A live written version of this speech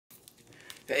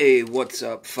Hey, what's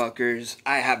up, fuckers?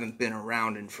 I haven't been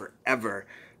around in forever.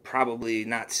 Probably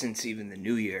not since even the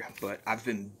new year, but I've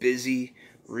been busy,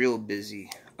 real busy,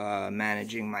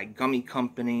 managing my gummy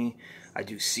company. I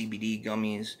do CBD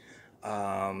gummies.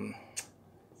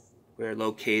 We're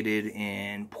located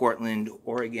in Portland,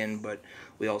 Oregon, but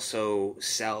we also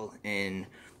sell in,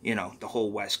 the whole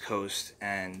West Coast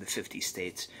and the 50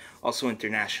 states, also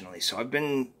internationally. So I've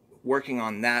been working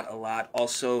on that a lot.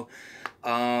 Also,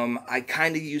 I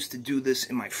kind of used to do this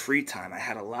in my free time. I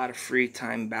had a lot of free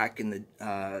time back in the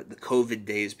COVID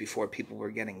days before people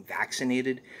were getting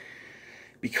vaccinated.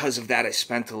 Because of that, I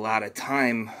spent a lot of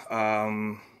time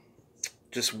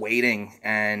just waiting,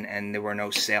 and there were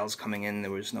no sales coming in, there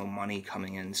was no money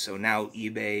coming in. So now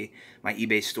my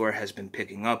eBay store has been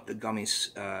picking up, the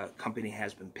gummies company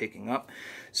has been picking up.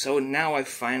 So now I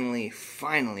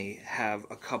finally have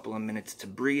a couple of minutes to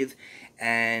breathe,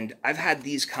 and I've had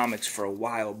these comics for a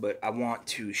while, but I want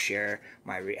to share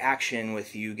my reaction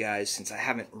with you guys since I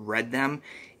haven't read them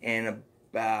in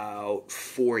about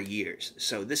 4 years.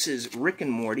 So this is Rick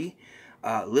and Morty,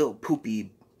 Lil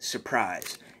Poopy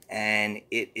Surprise. And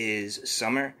it is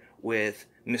summer with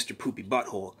Mr. Poopy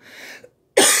Butthole.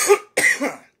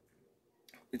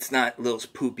 It's not Lil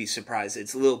Poopy Surprise,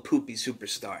 it's Lil Poopy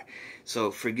Superstar. So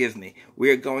forgive me.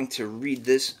 We are going to read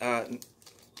this.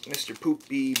 Mr.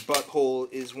 Poopy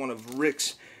Butthole is one of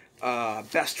Rick's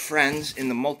best friends in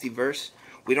the multiverse.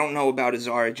 We don't know about his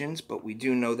origins, but we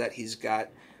do know that he's got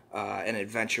an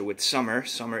adventure with Summer.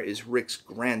 Summer is Rick's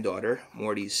granddaughter,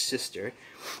 Morty's sister.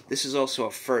 This is also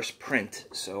a first print,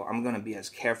 so I'm going to be as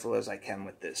careful as I can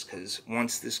with this, because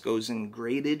once this goes in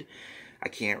graded, I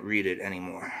can't read it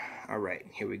anymore. Alright,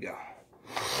 here we go.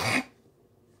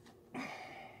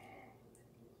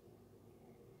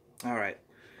 Alright.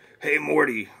 Hey,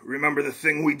 Morty, remember the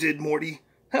thing we did, Morty?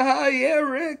 Haha, yeah,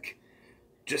 Rick.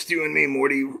 Just you and me,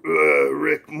 Morty.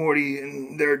 Rick, Morty,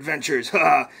 and their adventures.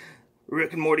 Haha.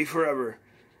 Rick and Morty forever.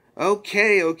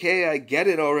 Okay, I get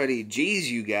it already. Jeez,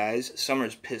 you guys.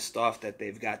 Summer's pissed off that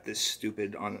they've got this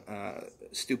stupid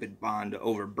bond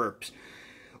over burps.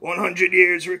 100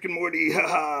 years, Rick and Morty. Ha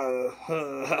ha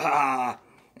ha ha.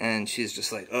 And she's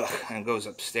just like, ugh, and goes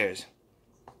upstairs.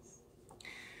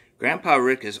 Grandpa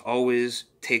Rick is always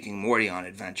taking Morty on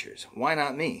adventures. Why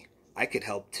not me? I could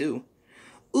help too.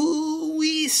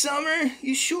 Ooh-wee, Summer,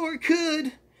 you sure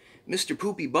could. Mr.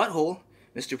 Poopy Butthole.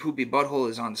 Mr. Poopy Butthole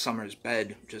is on Summer's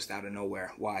bed, just out of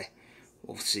nowhere. Why?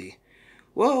 We'll see.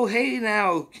 Whoa, hey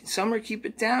now, Summer, keep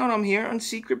it down. I'm here on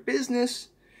secret business.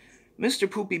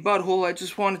 Mr. Poopy Butthole, I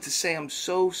just wanted to say I'm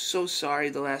so sorry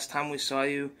the last time we saw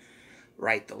you.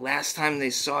 Right, the last time they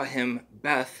saw him,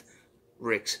 Beth,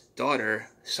 Rick's daughter,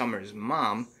 Summer's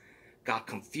mom, got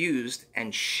confused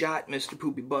and shot Mr.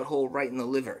 Poopy Butthole right in the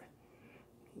liver.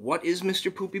 What is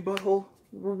Mr. Poopy Butthole?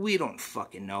 We don't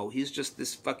fucking know. He's just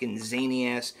this fucking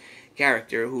zany-ass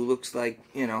character who looks like,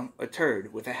 a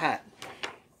turd with a hat.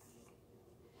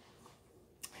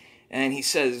 And he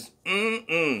says,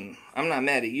 I'm not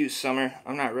mad at you, Summer.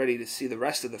 I'm not ready to see the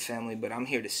rest of the family, but I'm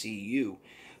here to see you.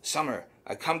 Summer,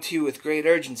 I come to you with great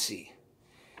urgency.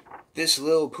 This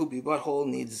little Poopy Butthole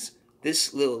needs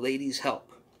this little lady's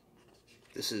help.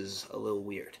 This is a little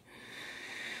weird.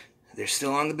 They're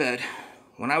still on the bed.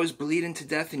 When I was bleeding to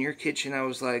death in your kitchen, I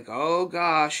was like, oh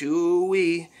gosh,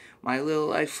 ooh-wee. My little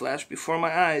life flashed before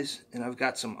my eyes, and I've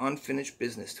got some unfinished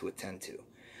business to attend to.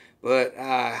 But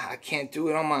I can't do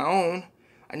it on my own.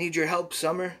 I need your help,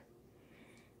 Summer.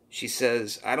 She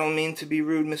says, I don't mean to be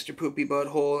rude, Mr. Poopy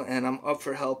Butthole, and I'm up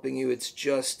for helping you. It's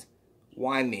just,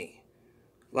 why me?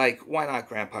 Like, why not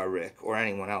Grandpa Rick or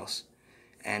anyone else?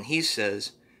 And he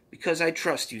says, because I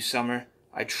trust you, Summer.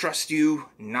 I trust you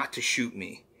not to shoot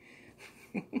me.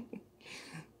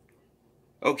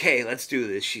 Okay, let's do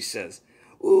this, she says.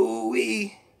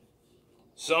 Ooh-wee.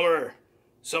 Summer,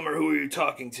 who are you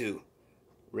talking to?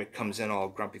 Rick comes in all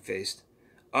grumpy-faced.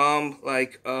 And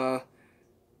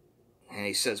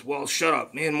he says, well, shut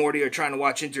up. Me and Morty are trying to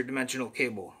watch interdimensional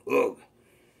cable. Ugh.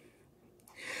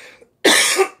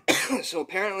 So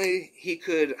apparently he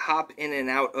could hop in and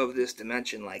out of this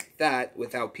dimension like that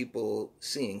without people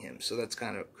seeing him. So that's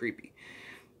kind of creepy.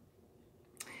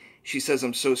 She says,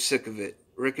 I'm so sick of it.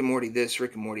 Rick and Morty this,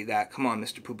 Rick and Morty that. Come on,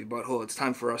 Mr. Poopy Butthole. It's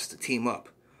time for us to team up.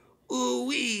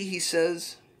 Ooh-wee, he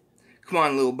says. Come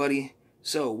on, little buddy.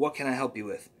 So, what can I help you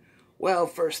with? Well,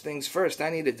 first things first, I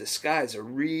need a disguise. A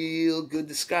real good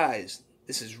disguise.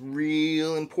 This is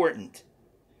real important.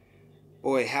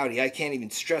 Boy, howdy, I can't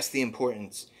even stress the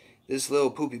importance. This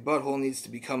little Poopy Butthole needs to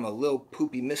become a little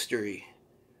poopy mystery.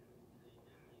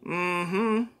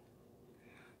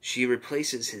 She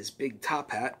replaces his big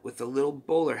top hat with a little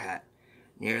bowler hat.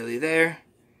 Nearly there.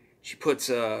 She puts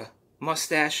a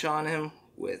mustache on him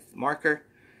with marker.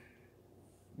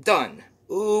 Done.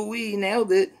 Ooh, we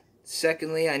nailed it.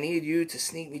 Secondly, I need you to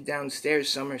sneak me downstairs,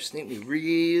 Summer. Sneak me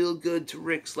real good to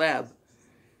Rick's lab.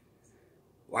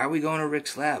 Why are we going to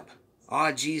Rick's lab?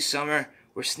 Aw, geez, Summer.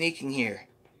 We're sneaking here.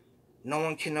 No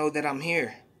one can know that I'm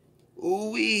here.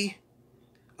 Ooh-wee.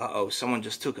 Uh-oh, someone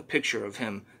just took a picture of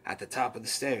him at the top of the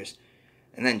stairs.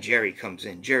 And then Jerry comes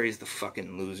in. Jerry's the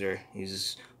fucking loser.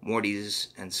 He's Morty's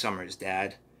and Summer's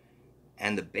dad.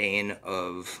 And the bane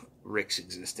of Rick's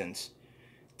existence.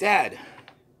 Dad,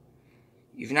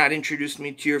 you've not introduced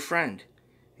me to your friend.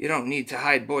 You don't need to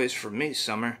hide boys from me,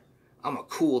 Summer. I'm a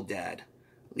cool dad.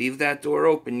 Leave that door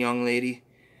open, young lady.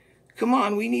 Come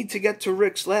on, we need to get to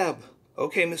Rick's lab.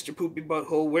 Okay, Mr. Poopy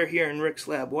Butthole, we're here in Rick's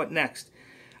lab. What next?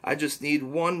 I just need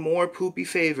one more poopy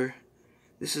favor.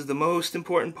 This is the most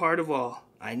important part of all.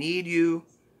 I need you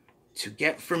to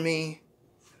get for me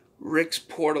Rick's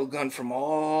portal gun from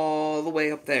all the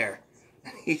way up there.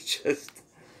 And he just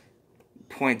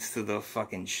points to the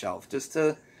fucking shelf just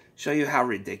to show you how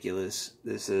ridiculous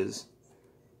this is.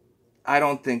 I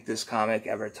don't think this comic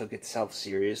ever took itself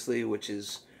seriously, which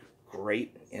is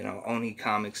great. You know, Oni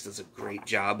Comics does a great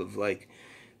job of, like,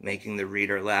 making the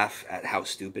reader laugh at how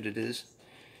stupid it is.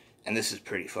 And this is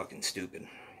pretty fucking stupid.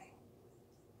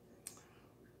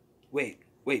 Wait,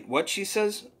 what she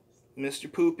says?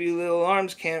 Mr. Poopy Little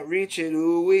Arms can't reach it,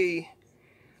 ooh-wee.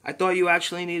 I thought you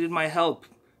actually needed my help,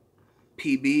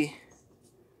 PB.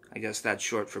 I guess that's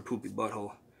short for Poopy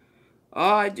Butthole.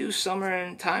 Oh, I do, Summer,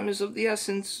 and time is of the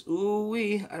essence.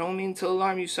 Ooh-wee. I don't mean to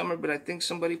alarm you, Summer, but I think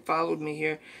somebody followed me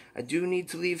here. I do need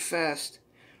to leave fast.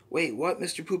 Wait, what,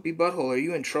 Mr. Poopy Butthole? Are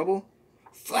you in trouble?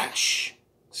 Flash!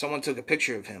 Someone took a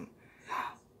picture of him.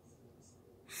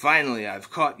 Finally, I've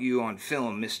caught you on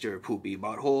film, Mr. Poopy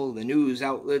Butthole. The news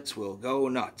outlets will go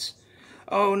nuts.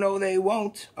 Oh, no, they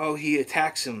won't. Oh, he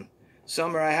attacks him.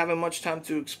 Summer, I haven't much time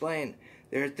to explain.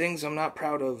 There are things I'm not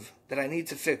proud of that I need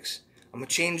to fix. I'm a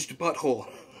changed butthole.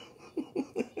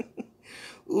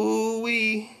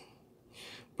 Ooh-wee.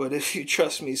 But if you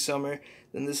trust me, Summer,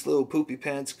 then this little poopy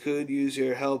pants could use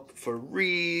your help for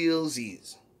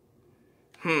realsies.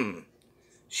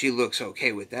 She looks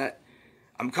okay with that.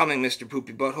 I'm coming, Mr.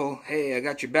 Poopy Butthole. Hey, I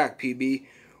got your back, PB.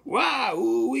 Wow,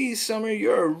 ooh-wee, Summer,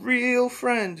 you're a real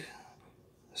friend.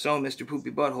 So, Mr.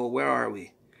 Poopy Butthole, where are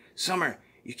we? Summer,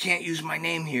 you can't use my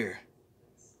name here.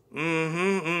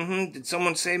 Did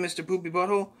someone say Mr. Poopy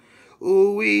Butthole?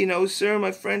 Ooh-wee, no, sir,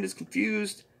 my friend is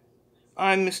confused.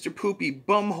 I'm Mr. Poopy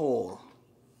Bumhole.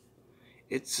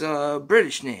 It's a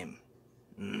British name.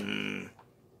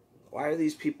 Why are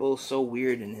these people so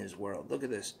weird in his world? Look at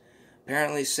this.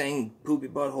 Apparently saying Poopy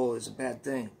Butthole is a bad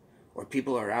thing. Or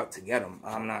people are out to get him.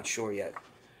 I'm not sure yet.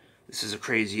 This is a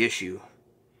crazy issue.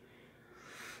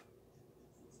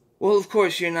 Well, of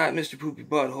course you're not Mr. Poopy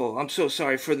Butthole. I'm so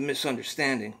sorry for the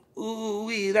misunderstanding.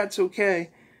 Ooh-wee, that's okay.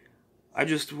 I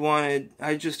just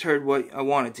heard what I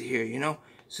wanted to hear, you know?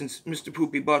 Since Mr.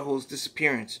 Poopy Butthole's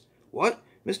disappearance. What?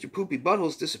 Mr. Poopy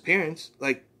Butthole's disappearance?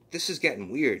 Like, this is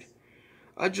getting weird.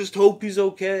 I just hope he's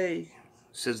okay,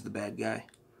 says the bad guy.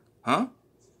 Huh?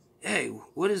 Hey,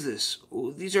 what is this?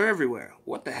 Ooh, these are everywhere.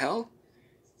 What the hell?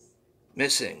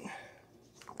 Missing.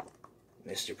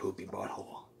 Mr. Poopy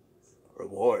Butthole.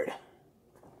 Reward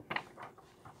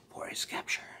for his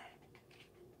capture.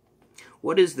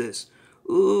 What is this?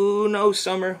 Ooh, no,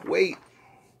 Summer. Wait.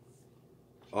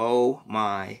 Oh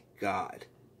my God.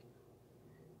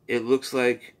 It looks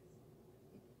like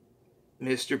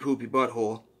Mr. Poopy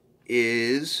Butthole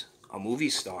is a movie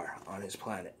star on his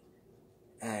planet.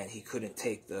 And he couldn't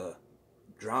take the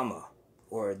drama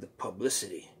or the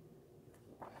publicity.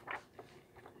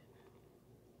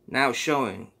 Now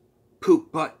showing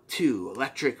Poop Butt 2,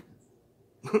 Electric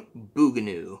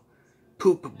Boogaloo,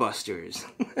 Poop Busters,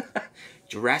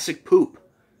 Jurassic Poop,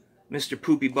 Mr.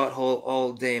 Poopy Butthole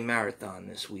all-day marathon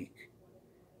this week.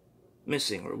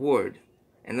 Missing reward.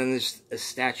 And then there's a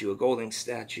statue, a golden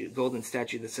statue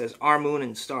that says, Our Moon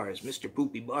and Stars, Mr.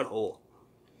 Poopy Butthole.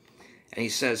 And he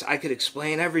says, I could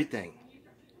explain everything.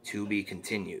 To be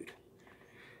continued.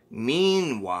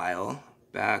 Meanwhile,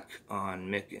 back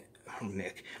on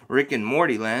Rick and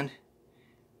Morty land.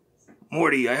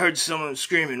 Morty, I heard someone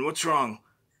screaming. What's wrong?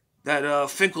 That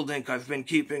Finkeldink I've been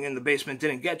keeping in the basement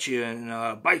didn't get you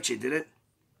and bite you, did it?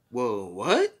 Whoa,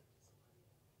 what?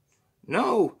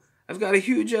 No, I've got a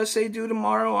huge essay due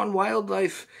tomorrow on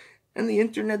wildlife, and the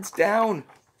internet's down.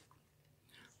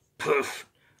 Poof,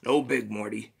 no big,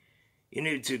 Morty. You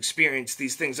need to experience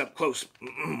these things up close,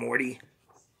 Morty.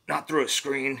 Not through a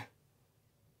screen.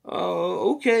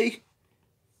 Oh, okay.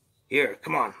 Here,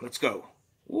 come on, let's go.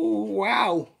 Ooh,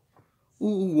 wow.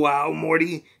 Ooh, wow,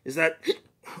 Morty. Is that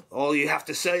all you have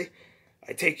to say?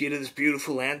 I take you to this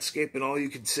beautiful landscape and all you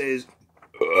can say is,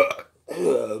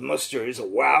 Mustard is a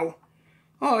wow.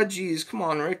 Oh, geez, come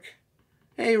on, Rick.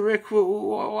 Hey, Rick,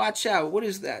 watch out. What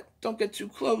is that? Don't get too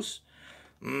close.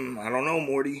 I don't know,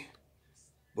 Morty.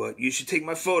 But you should take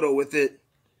my photo with it.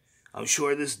 I'm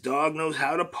sure this dog knows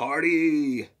how to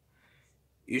party.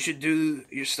 You should do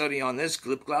your study on this,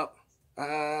 Glip Glop.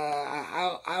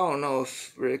 I don't know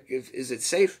if, Rick, is it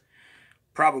safe?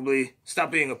 Probably.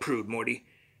 Stop being a prude, Morty.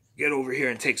 Get over here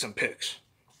and take some pics.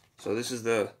 So this is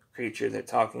the creature they're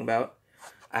talking about.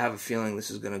 I have a feeling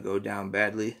this is going to go down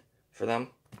badly for them.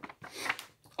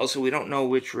 Also, we don't know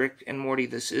which Rick and Morty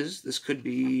this is. This could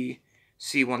be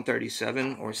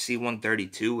C-137 or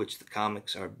C-132, which the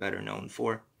comics are better known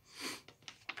for.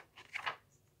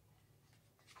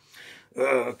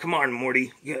 Come on,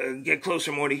 Morty. Get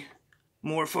closer, Morty.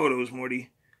 More photos,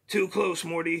 Morty. Too close,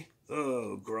 Morty.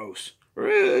 Oh, gross.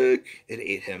 Rick! It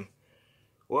ate him.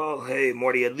 Well, hey,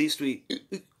 Morty, at least we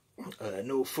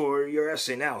know for your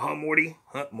essay now, huh, Morty?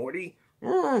 Huh, Morty?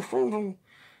 I've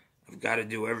got to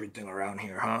do everything around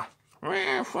here, huh?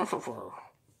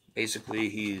 Basically,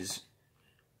 he's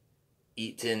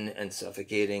eaten and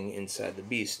suffocating inside the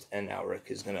beast, and now Rick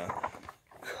is going to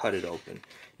cut it open.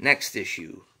 Next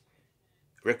issue,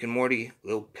 Rick and Morty,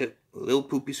 Lil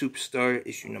Poopy Superstar,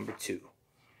 issue number 2.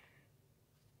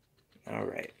 All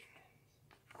right.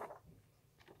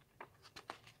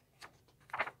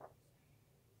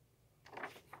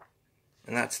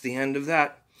 And that's the end of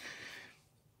that.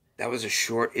 That was a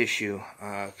short issue.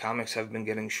 Comics have been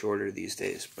getting shorter these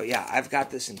days. But yeah, I've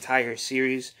got this entire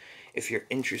series. If you're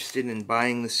interested in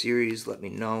buying the series, let me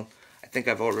know. I think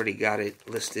I've already got it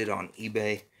listed on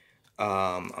eBay.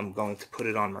 I'm going to put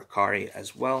it on Mercari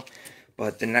as well.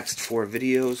 But the next 4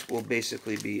 videos will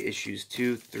basically be issues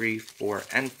 2, 3, 4,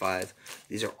 and 5.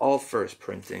 These are all first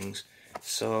printings.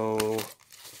 So,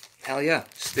 hell yeah,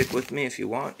 stick with me if you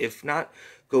want. If not,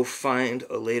 go find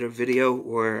a later video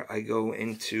where I go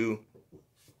into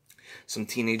some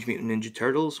Teenage Mutant Ninja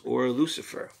Turtles or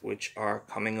Lucifer, which are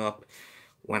coming up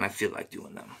when I feel like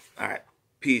doing them. Alright,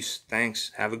 peace,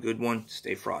 thanks, have a good one,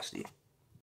 stay frosty.